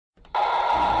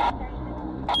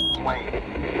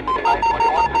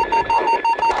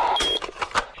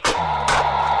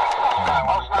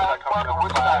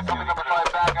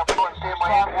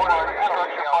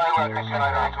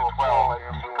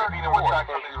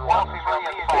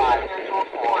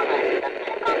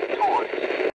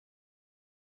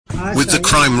With the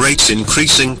crime rates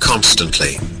increasing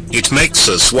constantly, it makes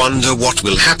us wonder what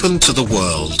will happen to the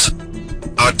world.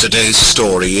 Our today's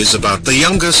story is about the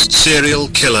youngest serial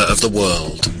killer of the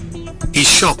world. He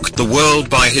shocked the world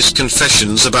by his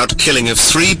confessions about killing of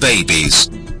 3 babies.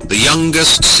 The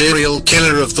youngest serial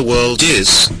killer of the world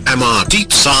is Amardeep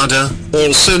Sada,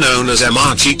 also known as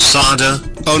Amarjeet Sada,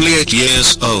 only 8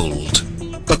 years old.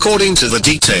 According to the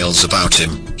details about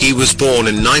him, he was born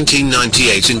in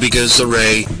 1998 in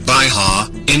Begusaray, Bihar,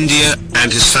 India,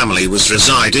 and his family was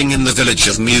residing in the village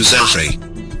of Musahri.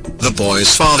 The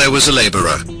boy's father was a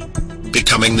laborer.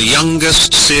 Becoming the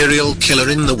youngest serial killer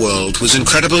in the world was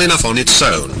incredible enough on its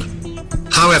own.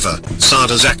 However,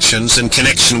 Sada's actions in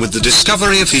connection with the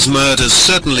discovery of his murders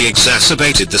certainly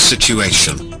exacerbated the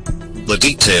situation. The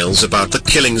details about the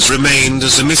killings remained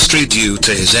as a mystery due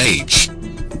to his age.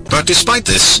 But despite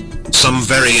this, some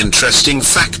very interesting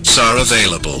facts are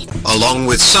available, along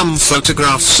with some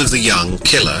photographs of the young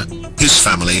killer, his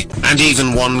family, and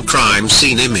even one crime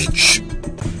scene image.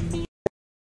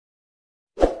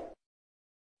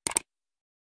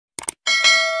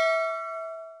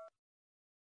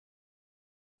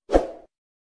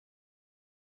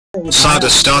 Sada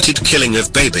started killing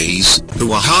of babies, who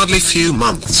were hardly few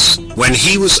months, when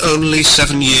he was only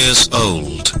 7 years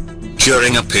old.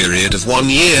 During a period of 1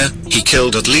 year, he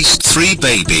killed at least 3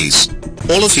 babies.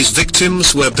 All of his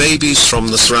victims were babies from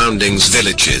the surrounding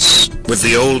villages, with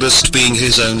the oldest being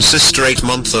his own sister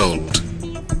 8-month-old.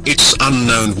 It's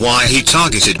unknown why he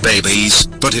targeted babies,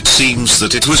 but it seems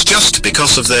that it was just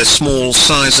because of their small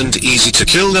size and easy to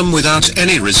kill them without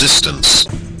any resistance.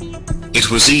 It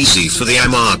was easy for the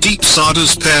Amardeep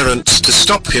Sada's parents to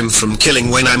stop him from killing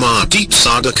when Amardeep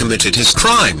Sada committed his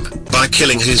crime, by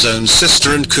killing his own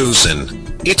sister and cousin.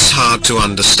 It's hard to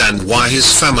understand why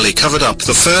his family covered up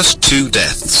the first 2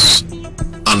 deaths.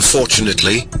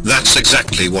 Unfortunately, that's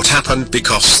exactly what happened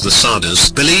because the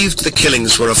Sadas believed the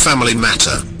killings were a family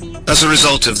matter. As a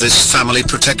result of this family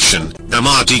protection,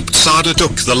 Amardeep Sada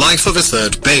took the life of a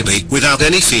 3rd baby without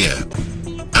any fear.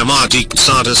 Amardeep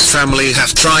Sada's family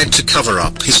have tried to cover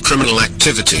up his criminal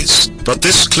activities, but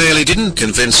this clearly didn't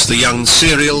convince the young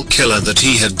serial killer that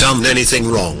he had done anything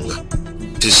wrong.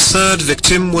 His 3rd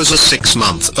victim was a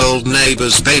 6-month-old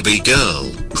neighbor's baby girl,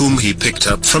 whom he picked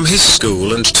up from his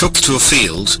school and took to a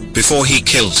field, before he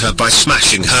killed her by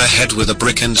smashing her head with a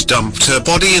brick and dumped her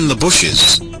body in the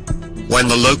bushes. When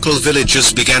the local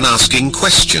villagers began asking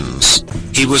questions,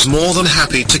 he was more than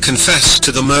happy to confess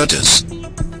to the murders.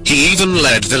 He even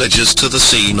led villagers to the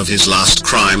scene of his last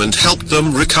crime and helped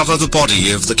them recover the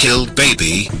body of the killed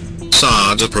baby.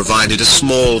 Sada provided a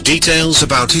small details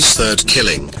about his 3rd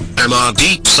killing.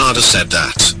 Amardeep Sada said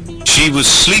that she was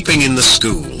sleeping in the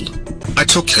school. I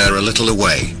took her a little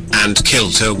away, and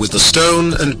killed her with a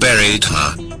stone and buried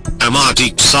her.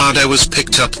 Amardeep Sada was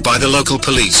picked up by the local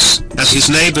police, as his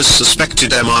neighbors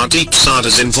suspected Amardeep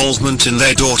Sada's involvement in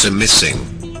their daughter missing.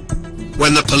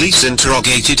 When the police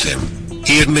interrogated him,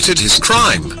 he admitted his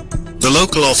crime. The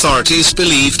local authorities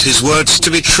believed his words to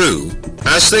be true,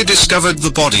 as they discovered the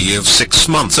body of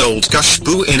 6-month-old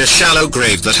Khushbu in a shallow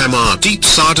grave that Amardeep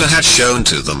Sada had shown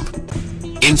to them.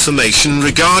 Information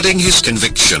regarding his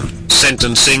conviction,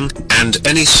 sentencing, and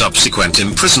any subsequent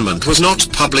imprisonment was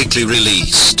not publicly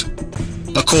released.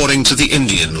 According to the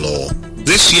Indian law,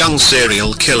 this young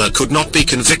serial killer could not be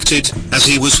convicted, as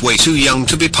he was way too young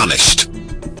to be punished.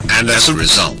 And as a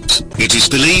result, it is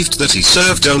believed that he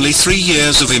served only 3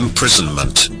 years of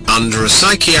imprisonment, under a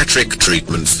psychiatric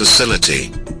treatment facility.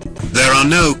 There are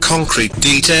no concrete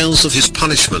details of his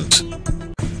punishment.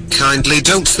 Kindly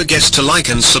don't forget to like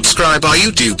and subscribe our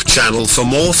YouTube channel for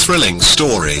more thrilling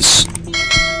stories.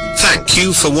 Thank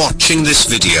you for watching this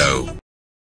video.